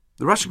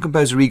The Russian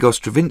composer Igor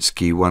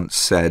Stravinsky once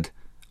said,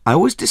 "I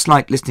always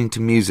dislike listening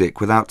to music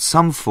without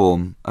some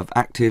form of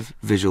active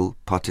visual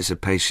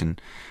participation."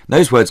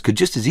 Those words could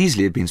just as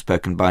easily have been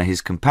spoken by his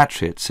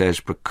compatriot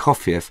Serge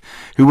Prokofiev,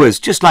 who was,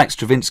 just like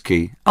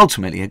Stravinsky,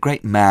 ultimately a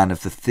great man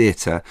of the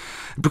theatre.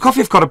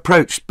 Prokofiev got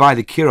approached by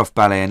the Kirov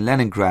Ballet in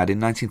Leningrad in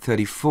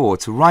 1934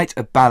 to write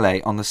a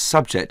ballet on the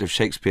subject of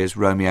Shakespeare's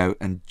Romeo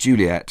and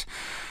Juliet.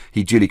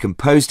 He duly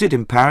composed it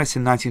in Paris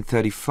in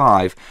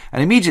 1935,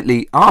 and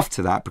immediately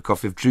after that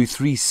Prokofiev drew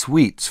 3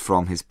 suites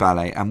from his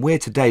ballet, and we're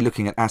today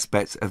looking at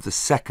aspects of the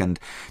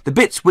second, the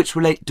bits which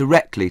relate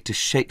directly to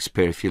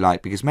Shakespeare, if you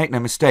like, because make no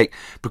mistake,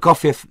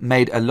 Prokofiev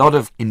made a lot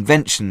of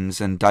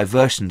inventions and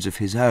diversions of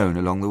his own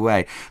along the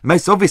way, the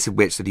most obvious of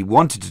which that he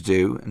wanted to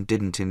do, and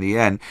didn't in the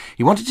end.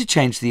 He wanted to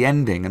change the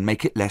ending and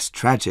make it less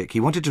tragic. He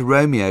wanted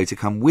Romeo to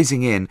come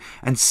whizzing in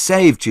and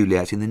save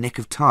Juliet in the nick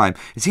of time.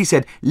 As he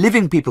said,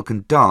 living people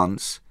can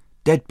dance,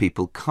 dead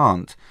people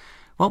can't.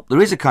 Well,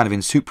 there is a kind of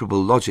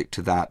insuperable logic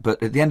to that,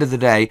 but at the end of the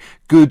day,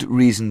 good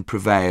reason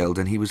prevailed,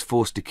 and he was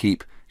forced to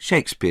keep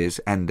Shakespeare's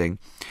ending.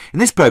 In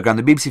this programme,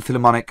 the BBC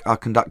Philharmonic are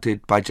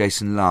conducted by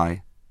Jason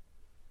Lai.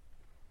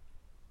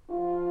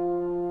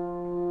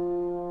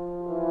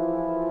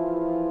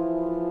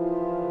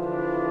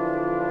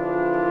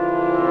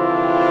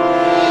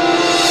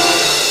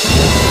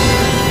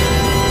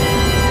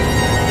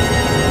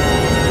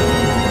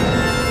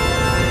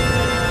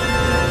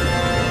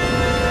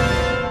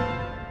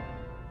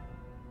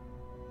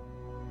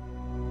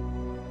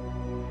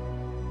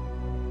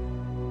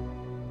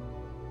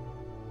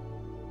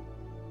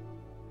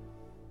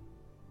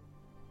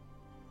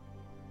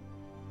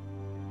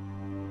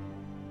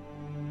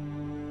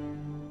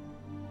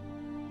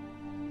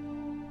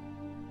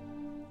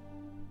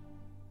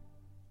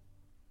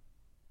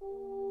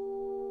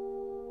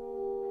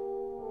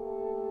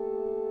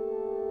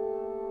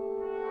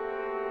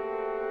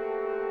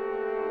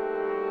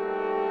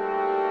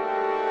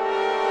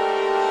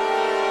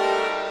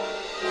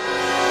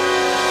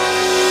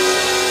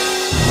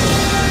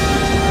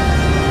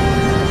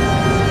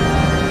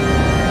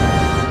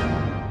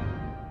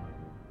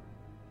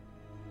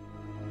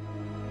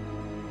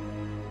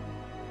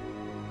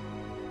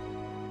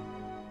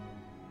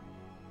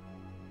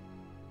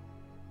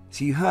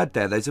 So you heard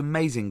there those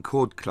amazing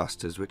chord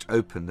clusters which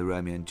opened the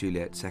Romeo and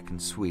Juliet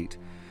second suite.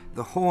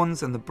 The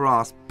horns and the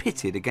brass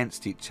pitted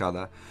against each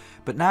other,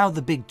 but now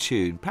the big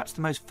tune, perhaps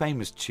the most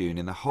famous tune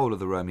in the whole of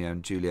the Romeo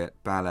and Juliet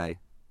ballet.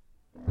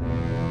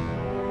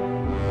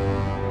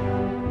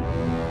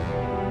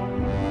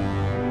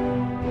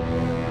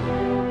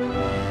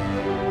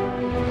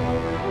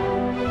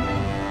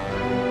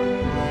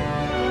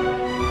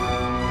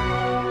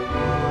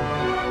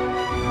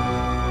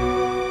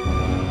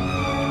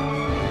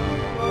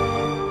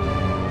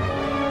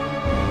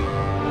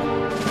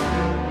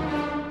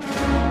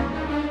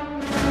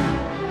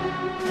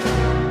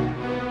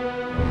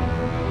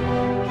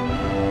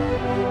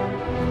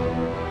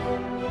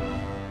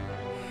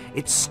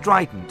 It's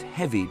strident,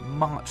 heavy,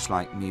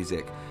 march-like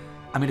music.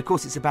 I mean, of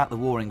course, it's about the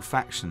warring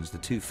factions, the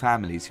two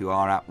families who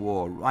are at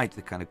war, right at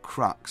the kind of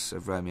crux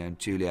of Romeo and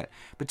Juliet.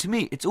 But to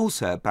me, it's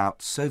also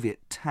about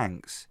Soviet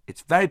tanks.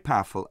 It's very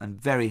powerful and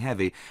very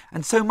heavy,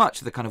 and so much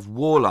of the kind of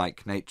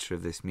warlike nature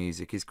of this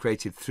music is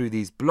created through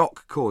these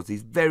block chords,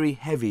 these very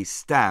heavy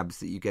stabs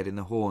that you get in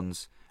the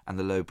horns and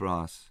the low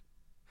brass.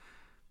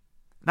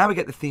 Now we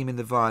get the theme in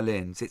the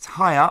violins. It's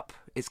high up,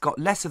 it's got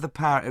less of the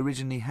power it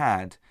originally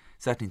had,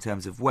 certainly in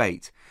terms of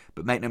weight,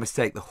 but make no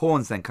mistake, the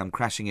horns then come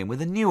crashing in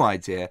with a new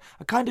idea,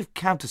 a kind of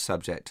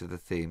counter-subject to the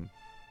theme.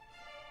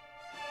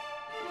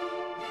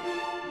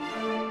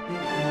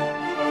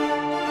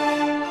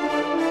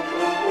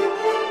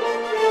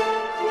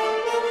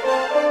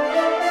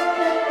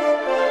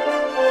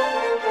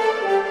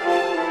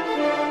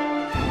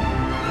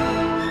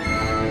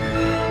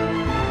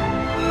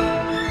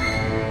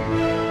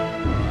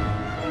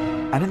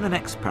 And in the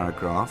next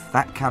paragraph,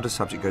 that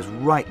counter-subject goes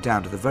right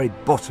down to the very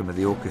bottom of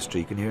the orchestra.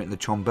 You can hear it in the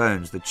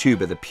trombones, the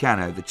tuba, the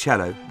piano, the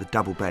cello, the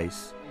double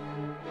bass.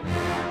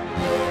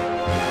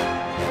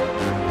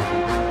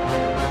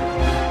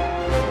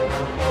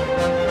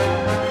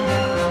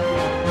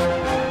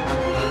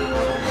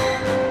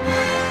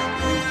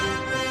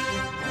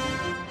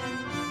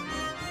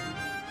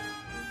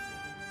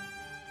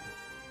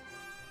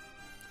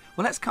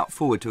 Well, let's cut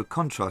forward to a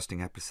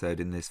contrasting episode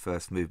in this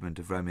first movement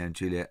of Romeo and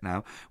Juliet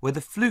now, where the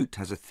flute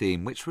has a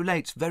theme which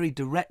relates very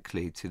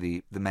directly to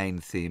the main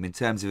theme in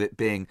terms of it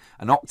being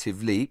an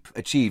octave leap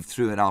achieved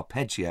through an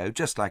arpeggio,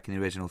 just like in the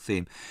original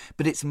theme,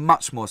 but it's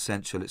much more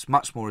sensual, it's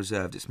much more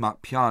reserved, it's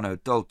marked piano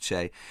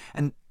dolce,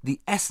 and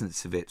the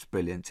essence of its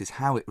brilliance is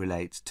how it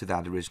relates to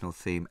that original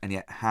theme and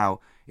yet how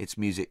its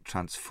music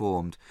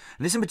transformed.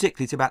 And listen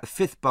particularly to about the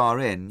fifth bar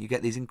in, you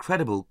get these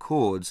incredible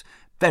chords,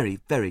 very,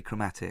 very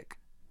chromatic.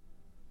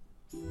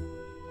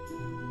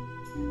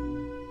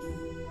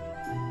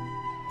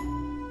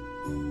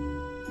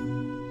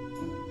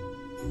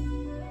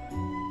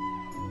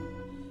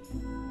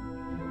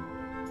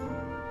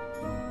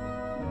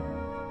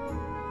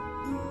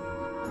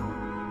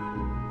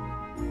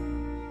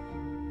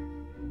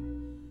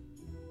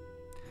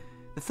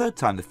 The third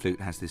time the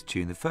flute has this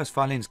tune, the first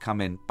violins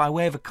come in by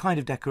way of a kind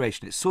of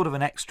decoration. It's sort of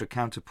an extra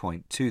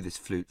counterpoint to this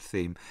flute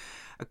theme.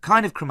 A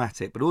kind of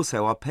chromatic, but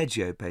also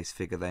arpeggio bass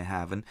figure they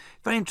have. And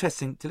very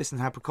interesting to listen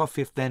to how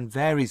Prokofiev then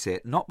varies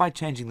it, not by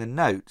changing the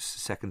notes,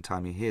 second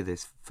time you hear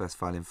this first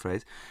violin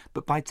phrase,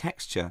 but by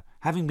texture.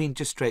 Having been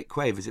just straight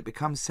quavers, it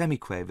becomes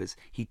semi-quavers.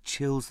 He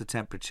chills the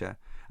temperature.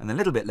 And then a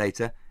little bit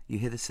later, you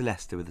hear the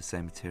celesta with the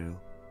same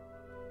material.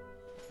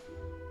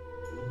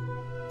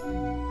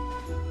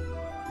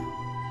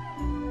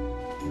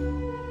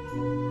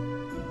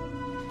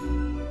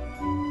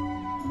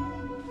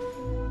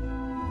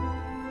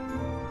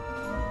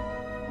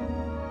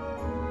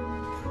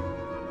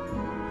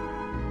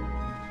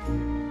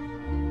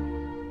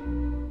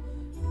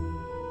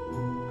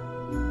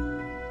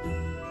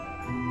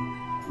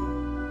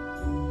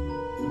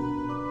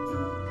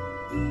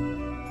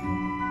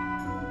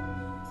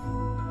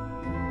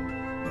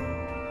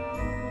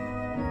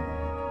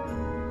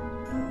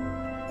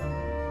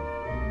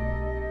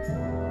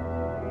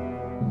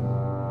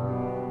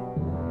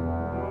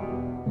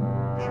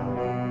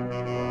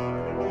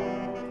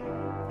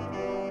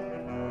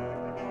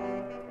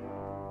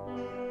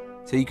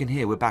 So you can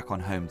hear we're back on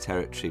home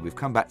territory. We've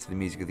come back to the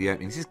music of the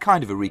opening. This is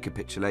kind of a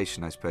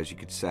recapitulation, I suppose you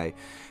could say.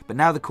 But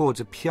now the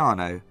chords are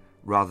piano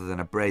rather than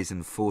a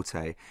brazen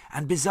forte.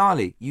 And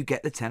bizarrely, you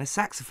get the tenor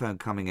saxophone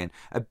coming in.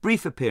 A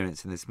brief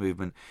appearance in this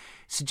movement,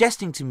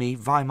 suggesting to me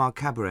Weimar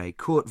Cabaret,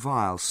 Kurt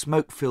Weill,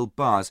 smoke-filled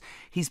bars.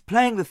 He's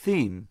playing the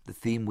theme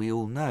we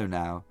all know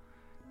now,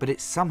 but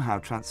it's somehow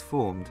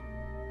transformed.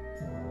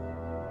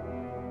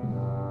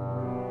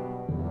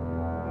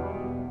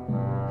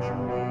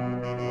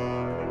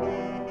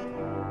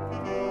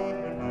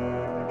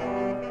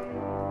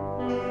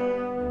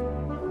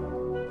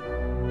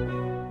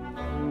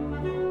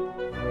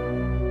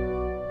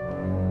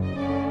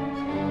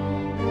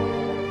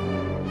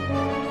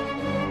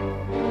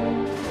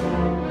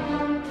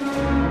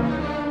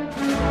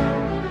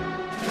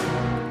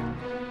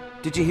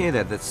 Did you hear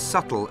there the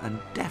subtle and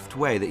deft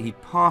way that he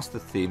passed the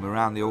theme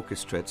around the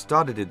orchestra? It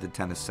started with the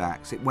tenor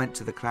sax, it went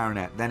to the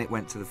clarinet, then it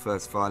went to the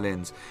first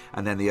violins,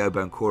 and then the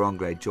oboe and cor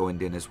anglais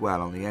joined in as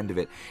well on the end of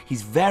it.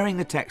 He's varying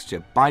the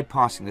texture by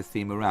passing the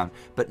theme around,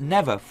 but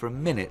never for a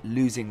minute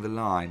losing the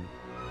line.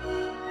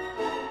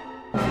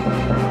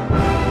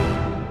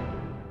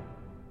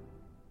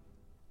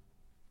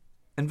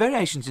 And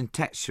variations in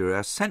texture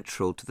are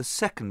central to the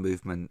second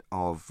movement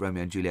of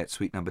Romeo and Juliet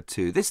Suite No.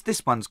 2.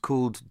 This one's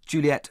called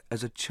Juliet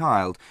as a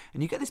Child,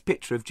 and you get this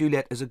picture of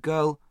Juliet as a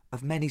girl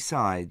of many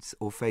sides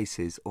or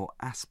faces or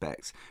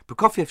aspects.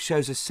 Prokofiev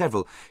shows us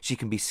several. She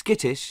can be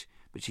skittish,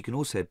 but she can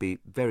also be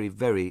very,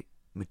 very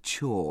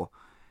mature.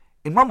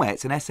 In one way,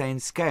 it's an essay in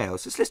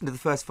scales. Just listen to the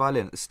first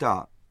violin at the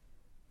start.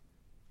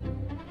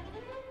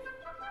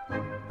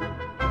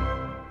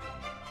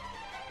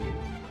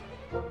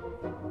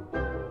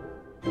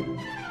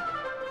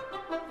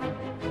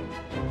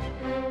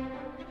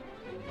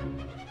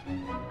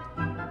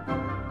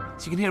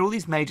 So you can hear all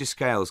these major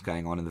scales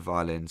going on in the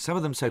violin, some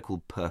of them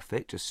so-called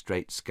perfect, just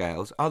straight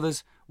scales,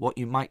 others what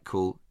you might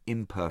call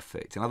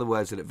imperfect. In other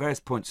words, that at various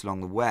points along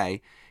the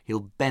way,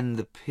 he'll bend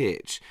the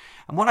pitch.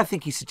 And what I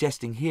think he's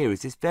suggesting here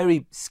is this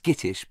very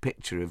skittish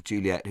picture of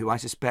Juliet, who I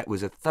suspect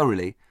was a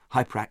thoroughly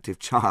hyperactive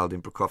child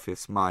in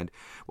Prokofiev's mind.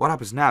 What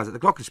happens now is that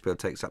the glockenspiel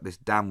takes up this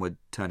downward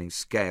turning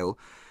scale,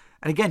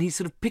 and again he's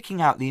sort of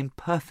picking out the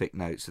imperfect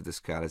notes of the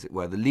scale, as it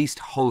were, the least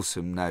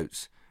wholesome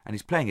notes, and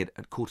he's playing it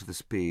at quarter the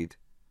speed.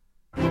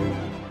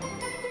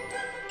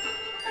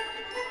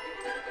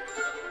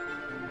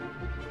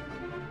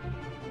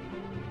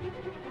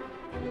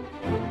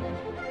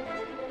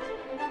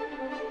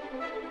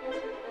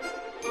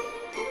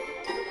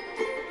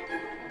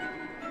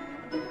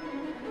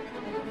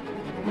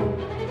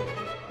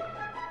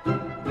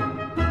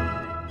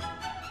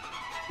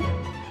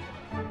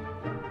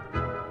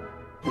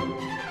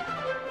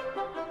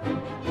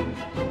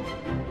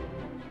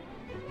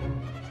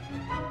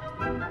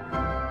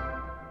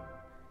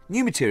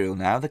 New material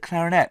now, the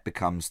clarinet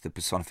becomes the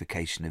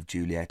personification of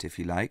Juliet, if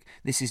you like.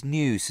 This is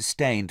new,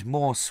 sustained,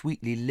 more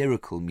sweetly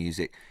lyrical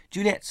music,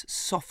 Juliet's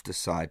softer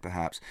side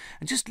perhaps.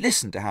 And just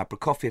listen to how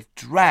Prokofiev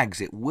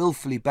drags it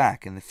willfully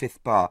back in the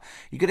fifth bar.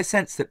 You get a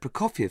sense that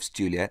Prokofiev's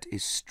Juliet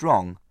is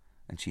strong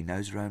and she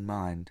knows her own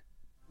mind.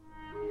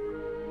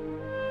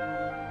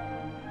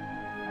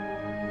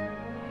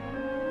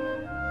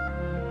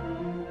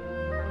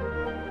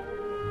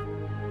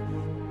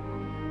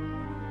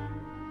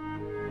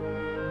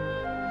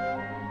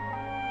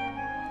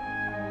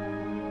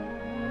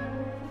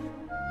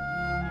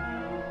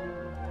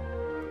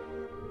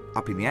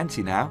 Up in the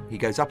ante now, he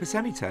goes up a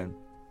semitone.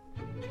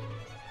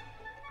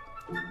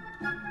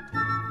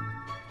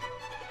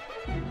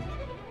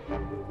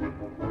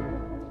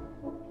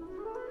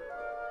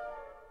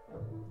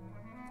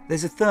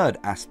 There's a third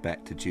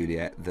aspect to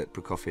Juliet that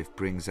Prokofiev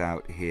brings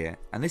out here,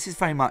 and this is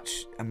very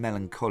much a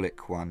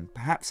melancholic one,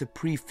 perhaps a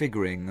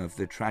prefiguring of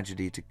the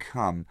tragedy to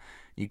come.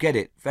 You get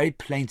it very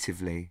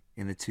plaintively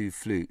in the two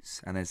flutes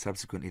and then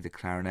subsequently the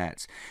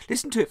clarinets.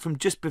 Listen to it from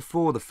just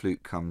before the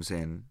flute comes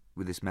in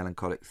with this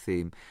melancholic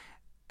theme.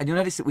 And you'll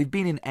notice that we've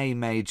been in A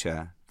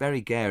major,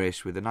 very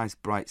garish, with a nice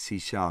bright C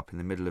sharp in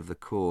the middle of the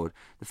chord.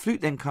 The flute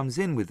then comes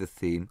in with the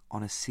theme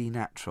on a C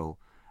natural.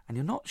 And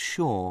you're not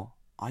sure,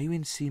 are you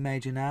in C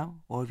major now,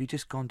 or have you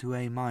just gone to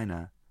A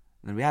minor?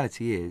 And the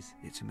reality is,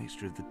 it's a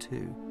mixture of the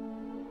two.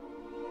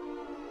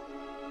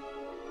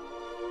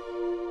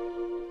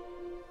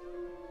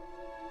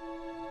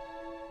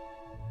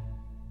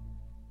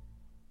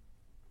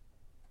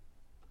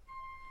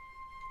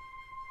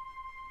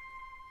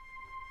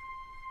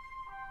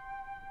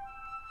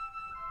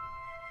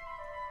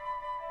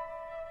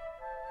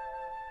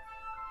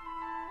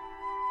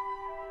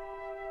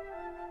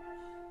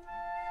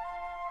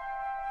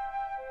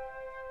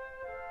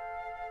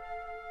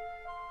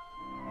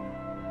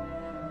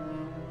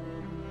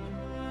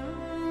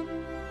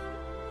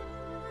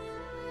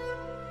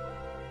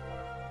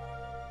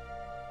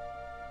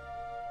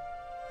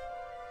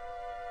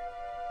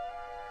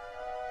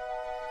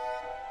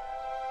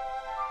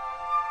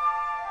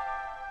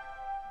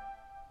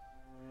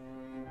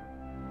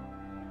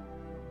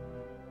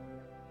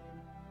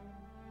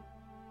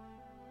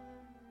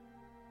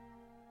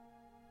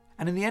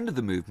 And in the end of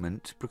the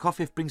movement,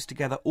 Prokofiev brings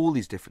together all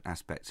these different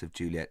aspects of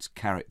Juliet's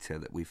character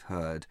that we've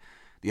heard.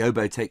 The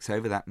oboe takes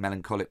over that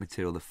melancholic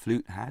material the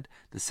flute had,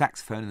 the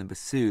saxophone and the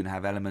bassoon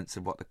have elements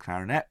of what the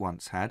clarinet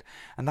once had,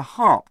 and the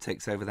harp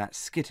takes over that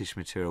skittish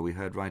material we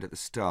heard right at the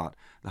start.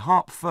 The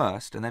harp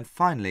first, and then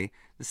finally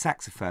the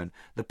saxophone.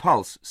 The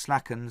pulse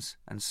slackens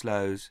and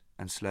slows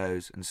and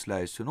slows and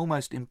slows to an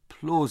almost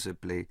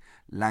implausibly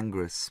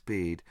languorous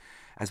speed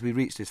as we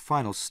reach this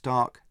final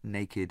stark,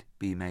 naked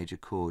B major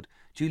chord.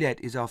 Juliet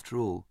is, after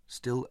all,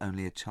 still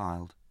only a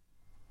child.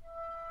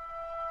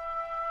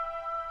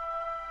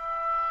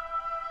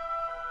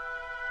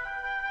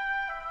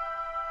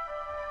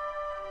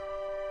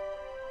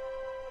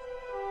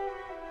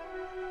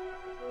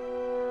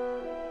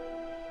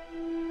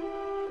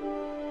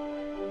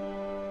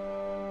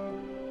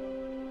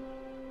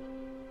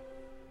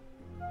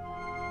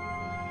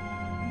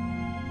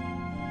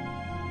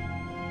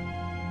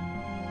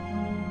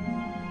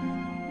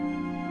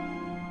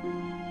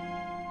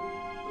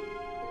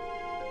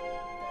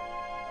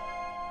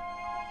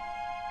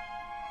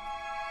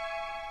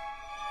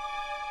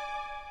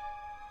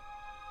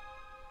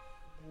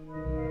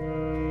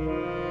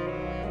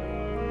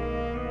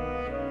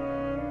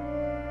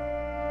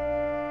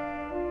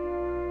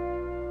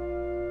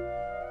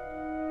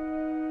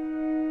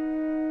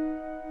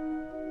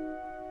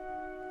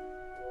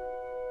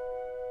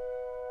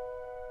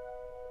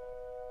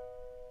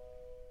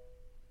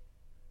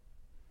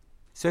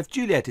 So if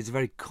Juliet is a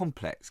very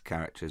complex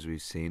character, as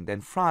we've seen,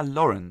 then Friar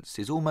Lawrence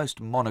is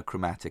almost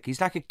monochromatic. He's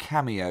like a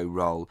cameo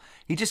role.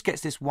 He just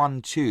gets this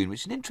one tune,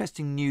 which is an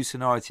interesting new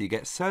sonority. You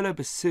get solo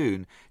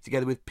bassoon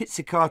together with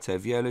pizzicato,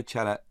 viola,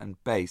 cello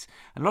and bass.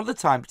 And a lot of the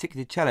time,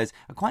 particularly cellos,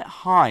 are quite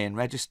high in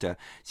register.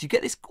 So you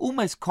get this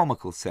almost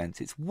comical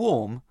sense. It's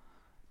warm,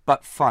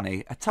 but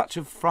funny. A touch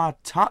of Friar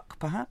Tuck,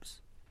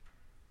 perhaps?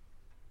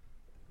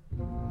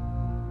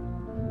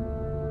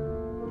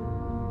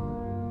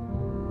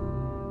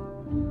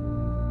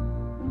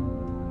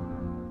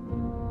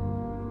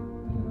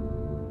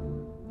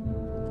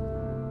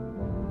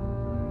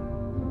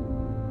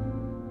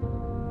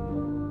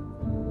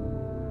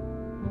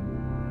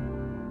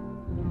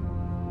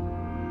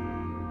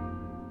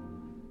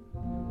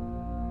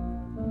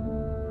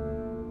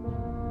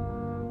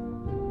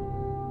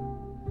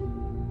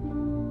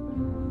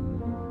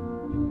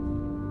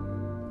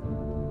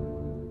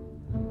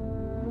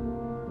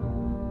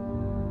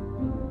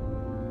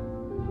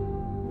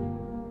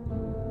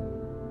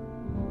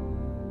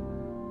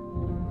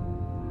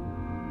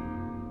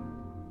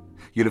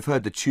 You'll have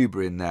heard the tuba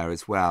in there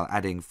as well,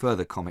 adding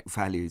further comic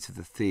value to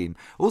the theme.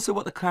 Also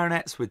what the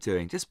clarinets were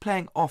doing, just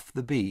playing off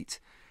the beat,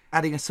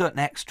 adding a certain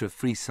extra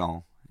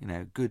frisson,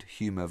 good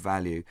humour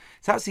value.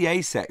 So that's the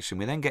A section.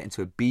 We then get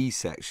into a B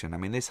section. I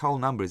mean, this whole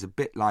number is a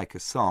bit like a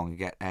song. You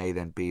get A,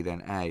 then B,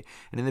 then A.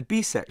 And in the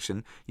B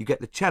section, you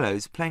get the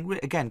cellos playing,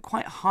 again,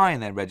 quite high in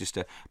their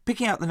register,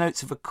 picking out the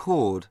notes of a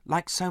chord,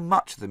 like so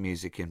much of the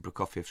music in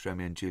Prokofiev's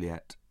Romeo and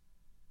Juliet.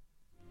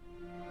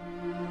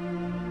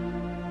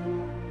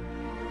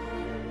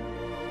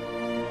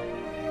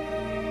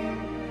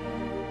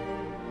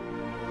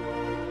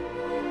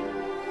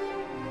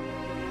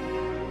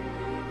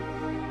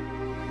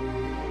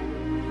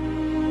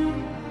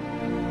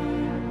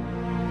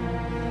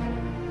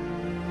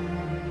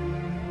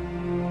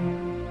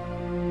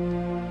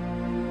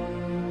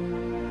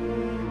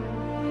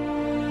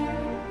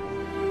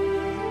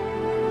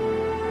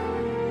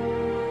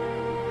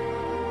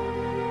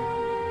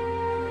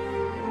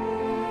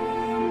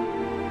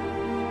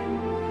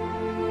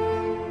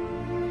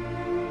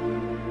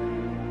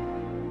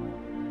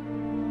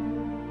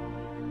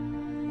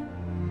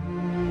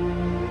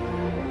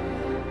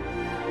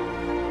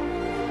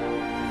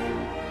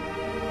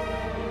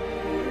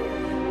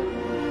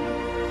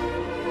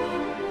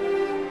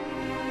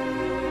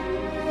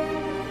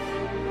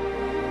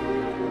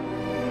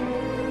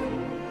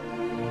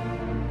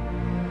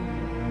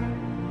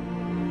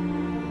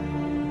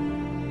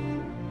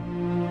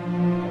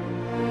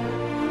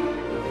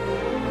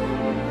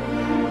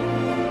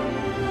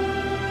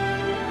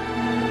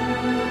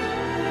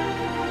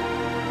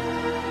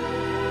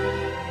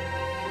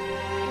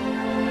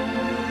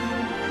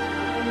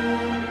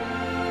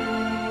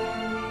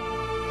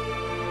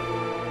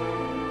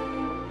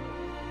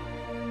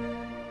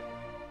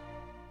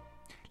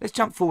 Let's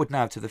jump forward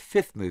now to the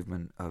fifth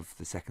movement of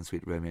the second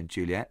suite, Romeo and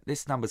Juliet.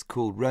 This number's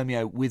called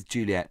Romeo with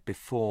Juliet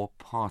Before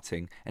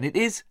Parting, and it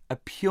is a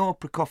pure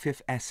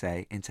Prokofiev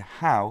essay into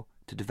how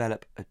to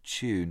develop a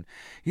tune.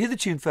 You hear the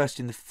tune first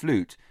in the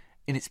flute,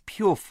 in its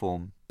pure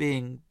form,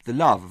 being the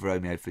love of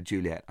Romeo for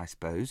Juliet, I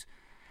suppose.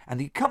 And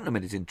the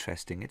accompaniment is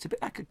interesting. It's a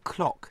bit like a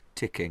clock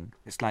ticking.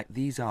 It's like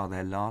these are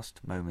their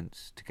last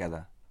moments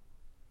together.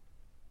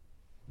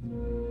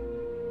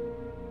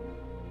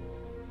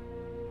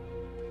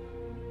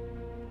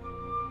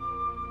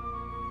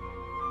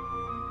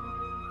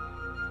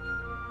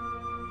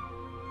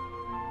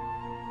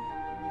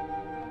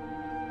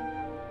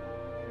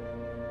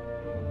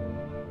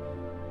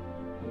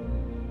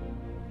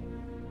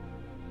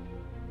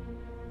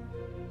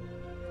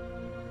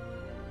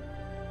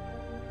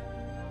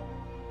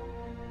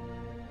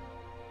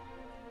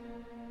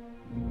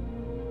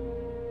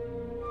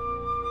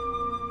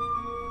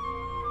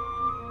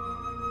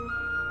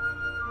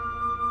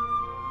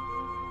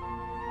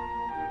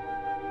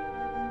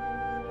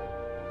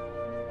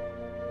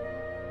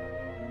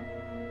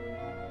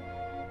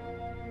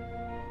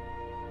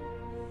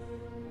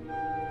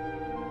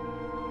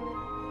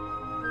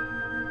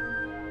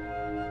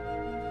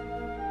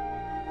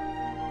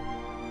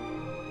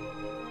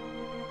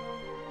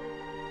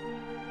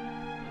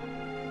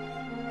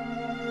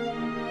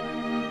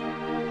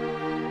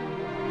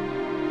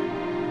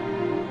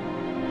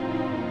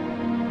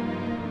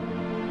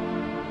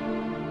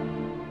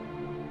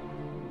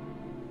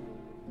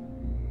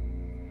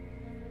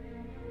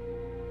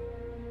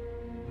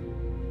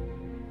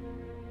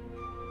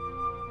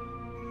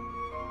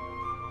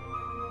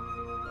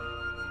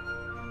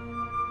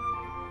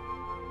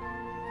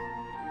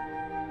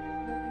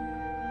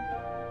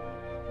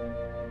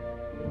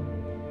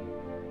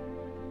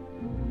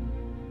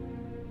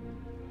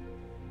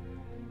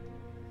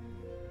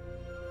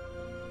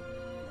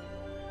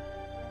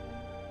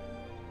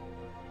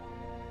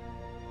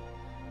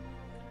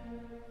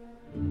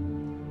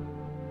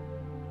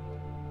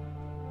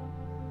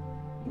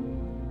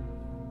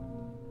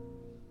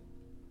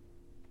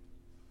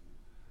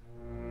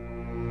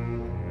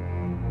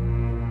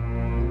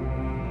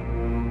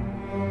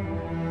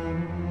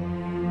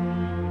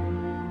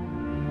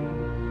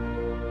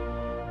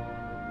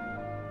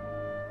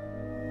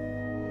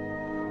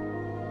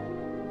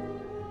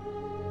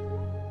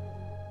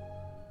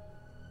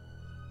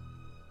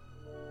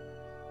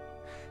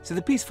 So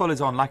the piece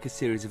follows on like a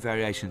series of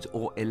variations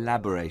or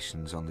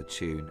elaborations on the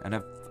tune, and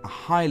a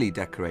highly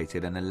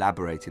decorated and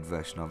elaborated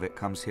version of it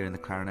comes here in the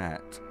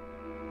clarinet.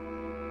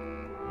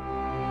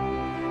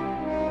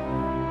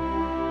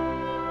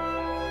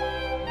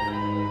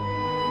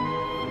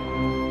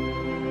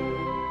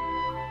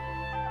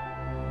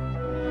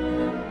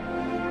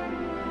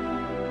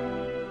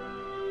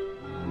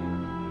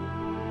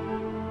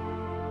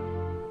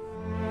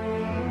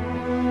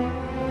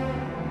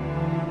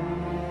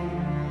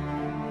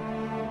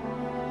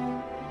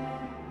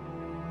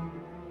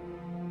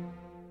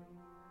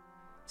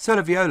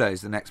 Solo viola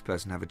is the next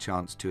person to have a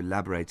chance to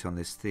elaborate on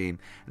this theme,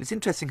 and it's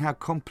interesting how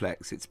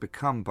complex it's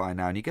become by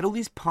now, and you get all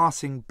these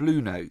passing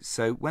blue notes.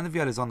 So when the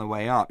viola's on the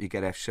way up you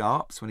get F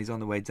sharps, when he's on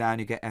the way down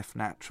you get F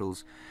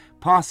naturals.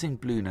 Passing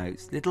blue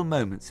notes, little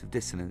moments of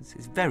dissonance.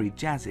 It's very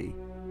jazzy.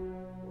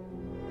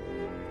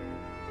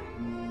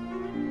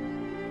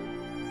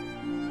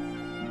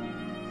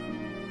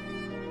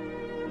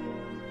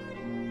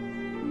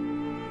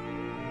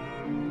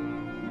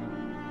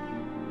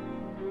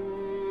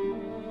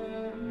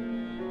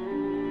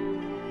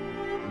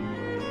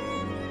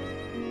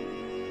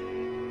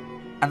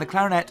 And the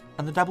clarinet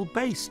and the double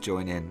bass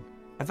join in,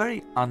 a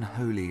very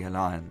unholy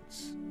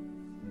alliance.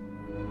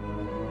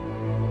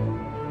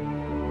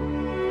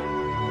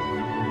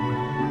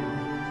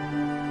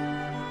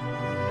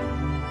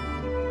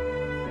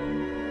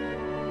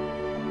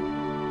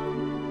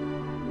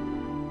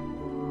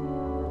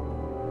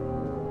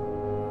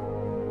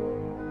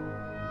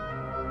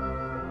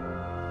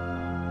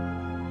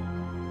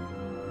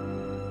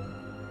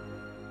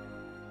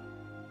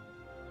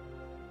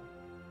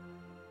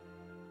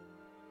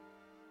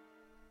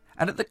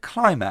 And at the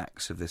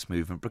climax of this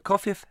movement,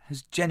 Prokofiev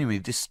has genuinely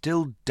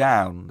distilled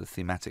down the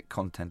thematic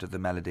content of the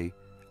melody,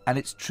 and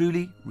it's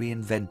truly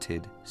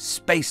reinvented,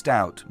 spaced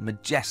out,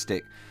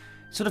 majestic,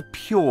 sort of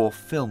pure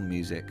film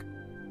music.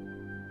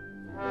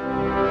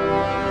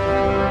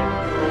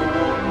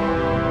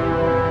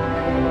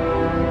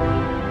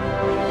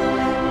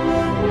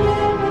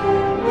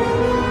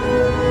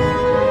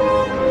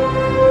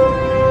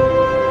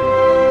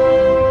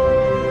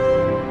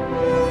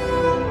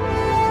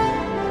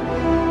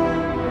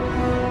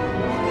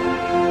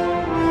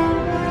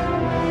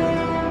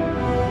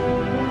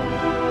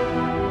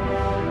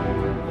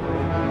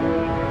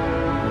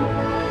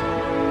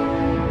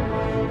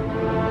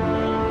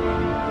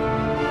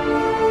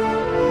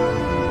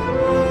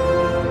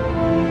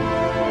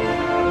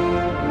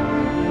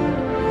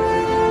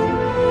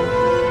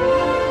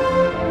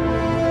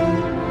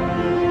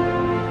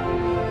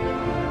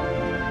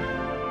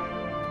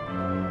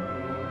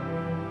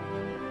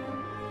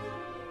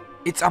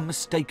 It's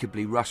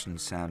unmistakably Russian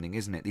sounding,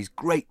 isn't it? These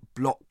great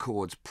block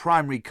chords,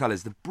 primary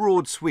colours, the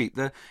broad sweep,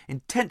 the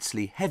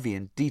intensely heavy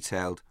and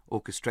detailed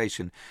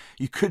orchestration.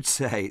 You could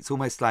say it's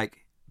almost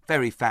like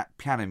very fat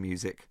piano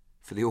music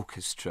for the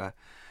orchestra.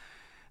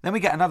 Then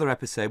we get another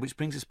episode which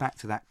brings us back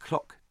to that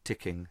clock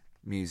ticking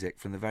music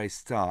from the very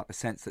start, a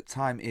sense that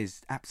time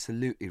is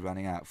absolutely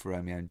running out for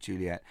Romeo and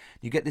Juliet.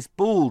 You get this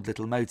bald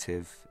little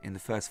motive in the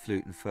first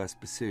flute and first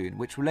bassoon,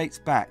 which relates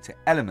back to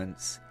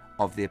elements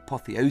of the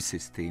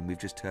apotheosis theme we've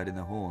just heard in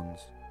the horns.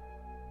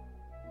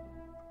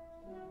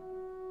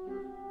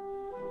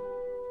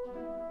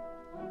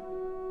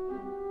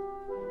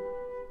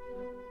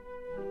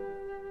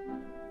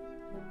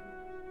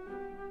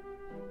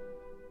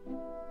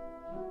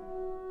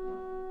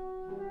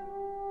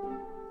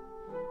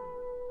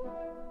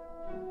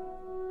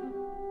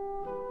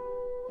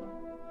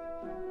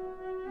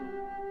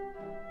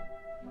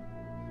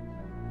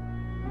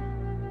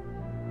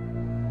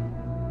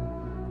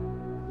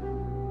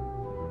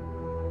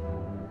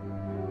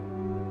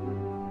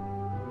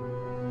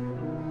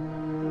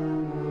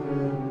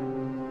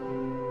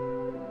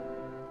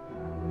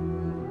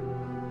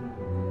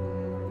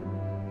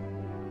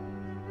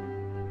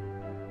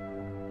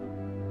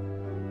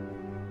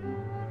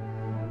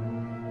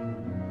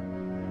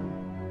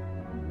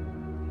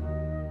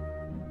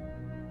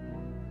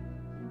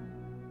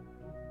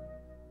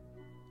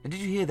 And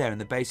did you hear there in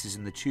the basses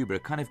and the tuba a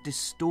kind of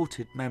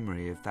distorted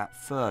memory of that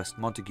first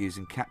Montagues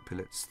and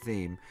Capulets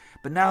theme?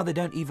 But now they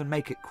don't even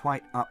make it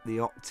quite up the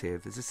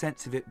octave. There's a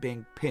sense of it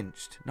being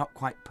pinched, not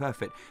quite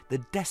perfect. The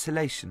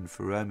desolation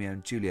for Romeo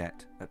and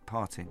Juliet at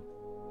parting.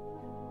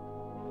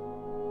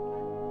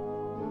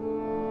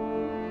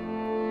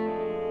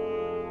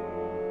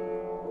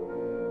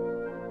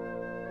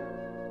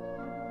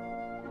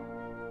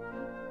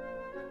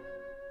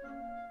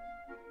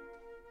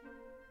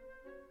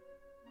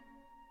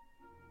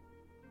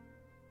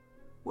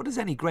 What does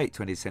any great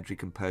 20th century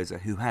composer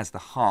who has the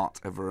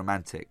heart of a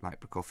romantic like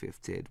Prokofiev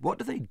did, what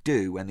do they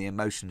do when the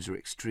emotions are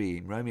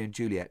extreme? Romeo and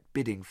Juliet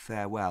bidding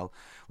farewell.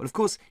 Well, of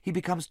course, he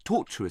becomes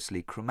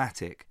tortuously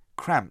chromatic,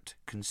 cramped,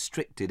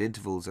 constricted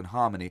intervals and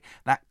harmony,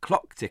 that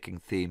clock-ticking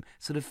theme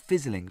sort of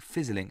fizzling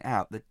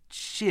out, the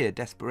sheer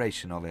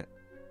desperation of it.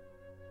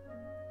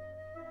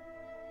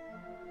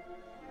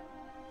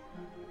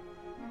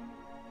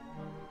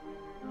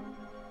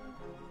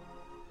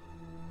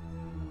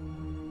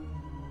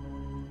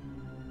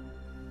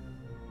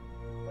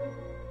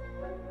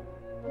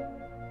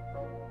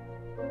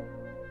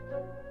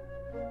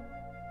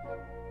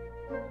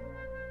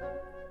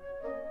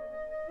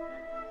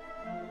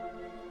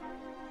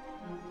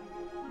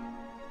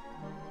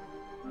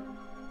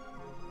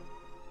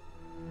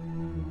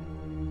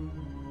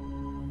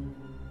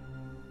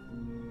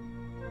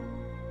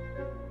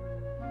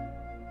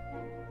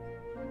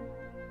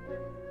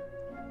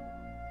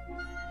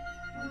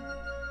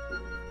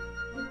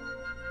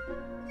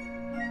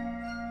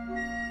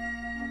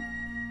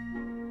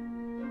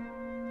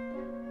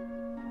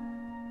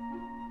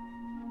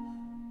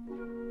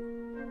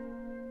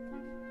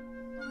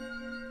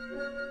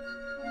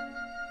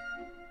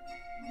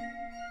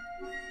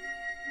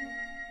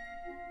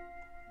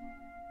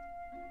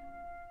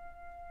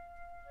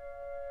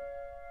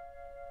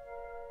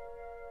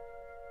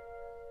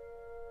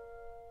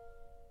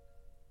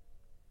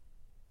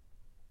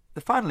 The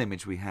final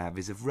image we have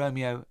is of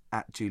Romeo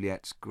at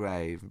Juliet's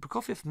grave. And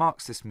Prokofiev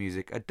marks this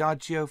music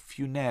adagio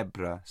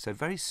funebre, so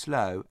very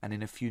slow and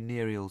in a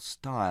funereal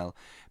style.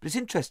 But it's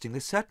interesting,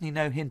 there's certainly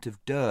no hint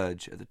of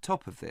dirge at the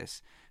top of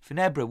this.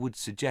 Funebre would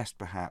suggest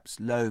perhaps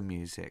low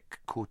music,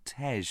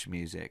 cortege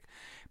music.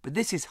 But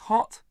this is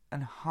hot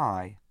and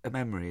high, a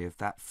memory of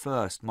that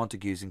first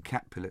Montagues and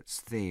Capulets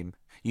theme.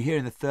 You hear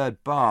in the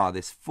third bar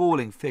this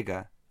falling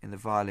figure in the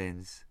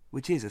violins,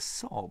 which is a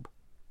sob.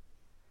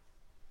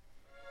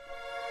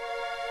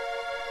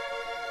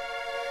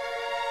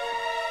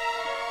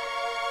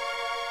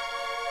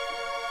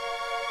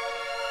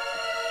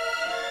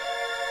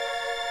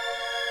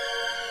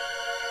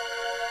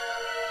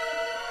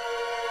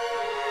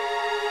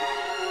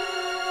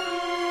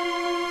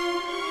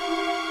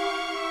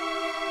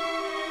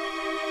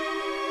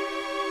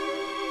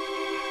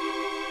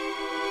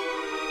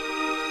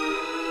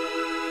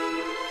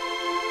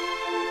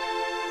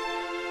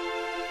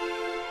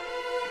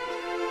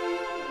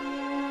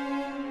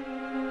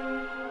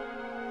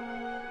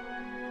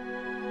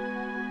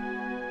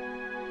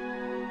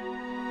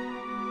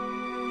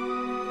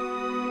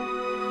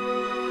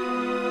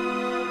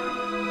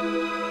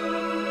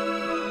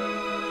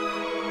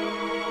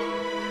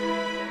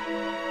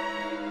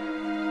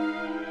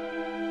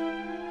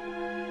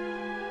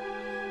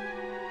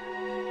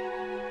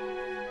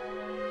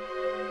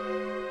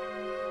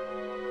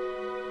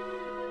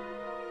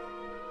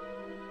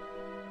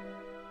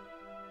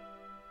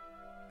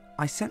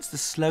 I sense the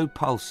slow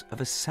pulse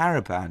of a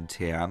saraband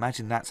here. I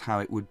imagine that's how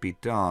it would be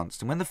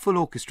danced. And when the full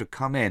orchestra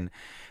come in,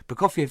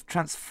 Prokofiev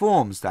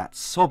transforms that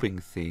sobbing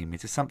theme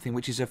into something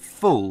which is a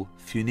full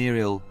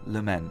funereal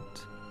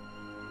lament.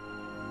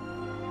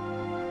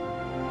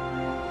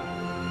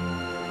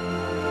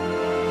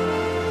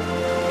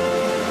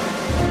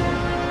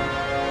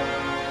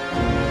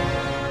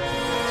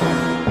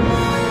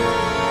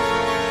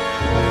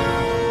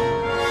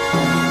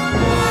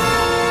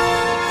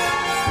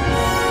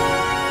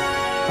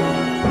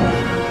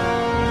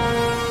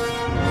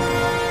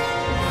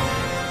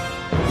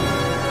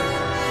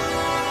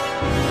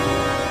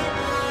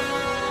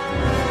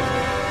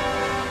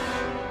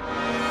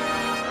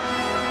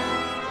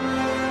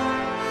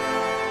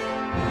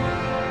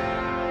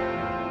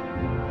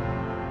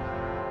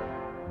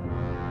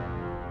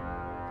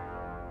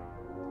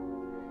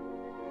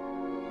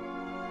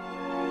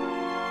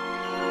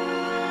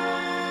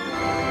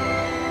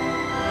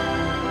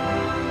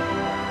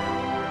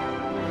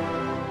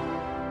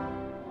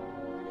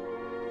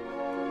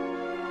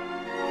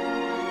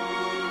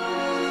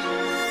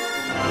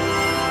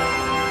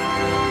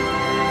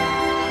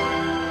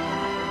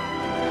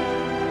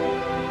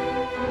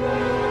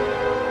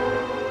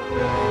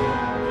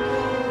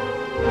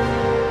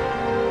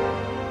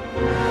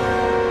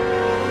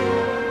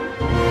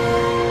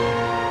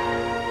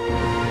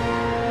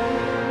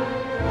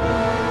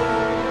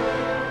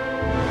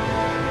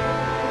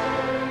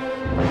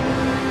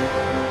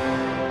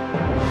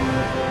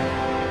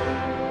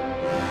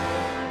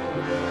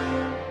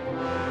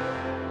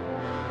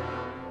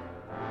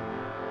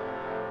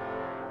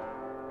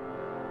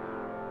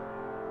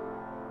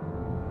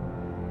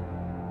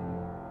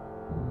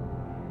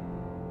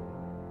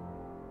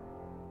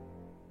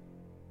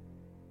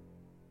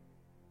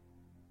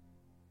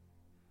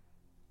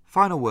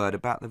 Final word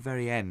about the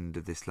very end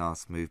of this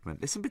last movement.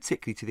 Listen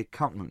particularly to the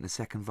accompaniment the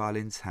second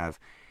violins have.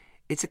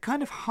 It's a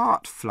kind of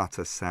heart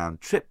flutter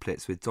sound,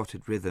 triplets with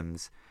dotted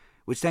rhythms,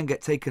 which then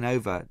get taken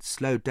over,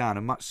 slowed down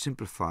and much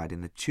simplified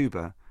in the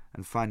tuba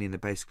and finally in the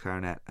bass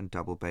clarinet and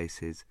double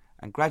basses.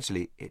 And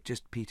gradually it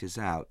just peters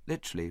out,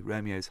 literally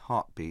Romeo's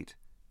heartbeat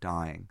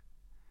dying.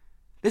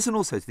 Listen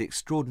also to the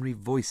extraordinary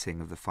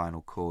voicing of the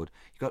final chord.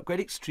 You've got great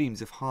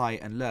extremes of high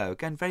and low,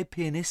 again very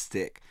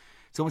pianistic.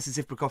 It's almost as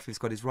if Prokofiev's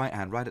got his right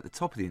hand right at the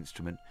top of the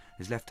instrument,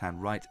 his left hand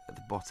right at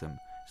the bottom.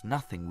 There's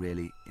nothing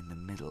really in the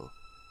middle.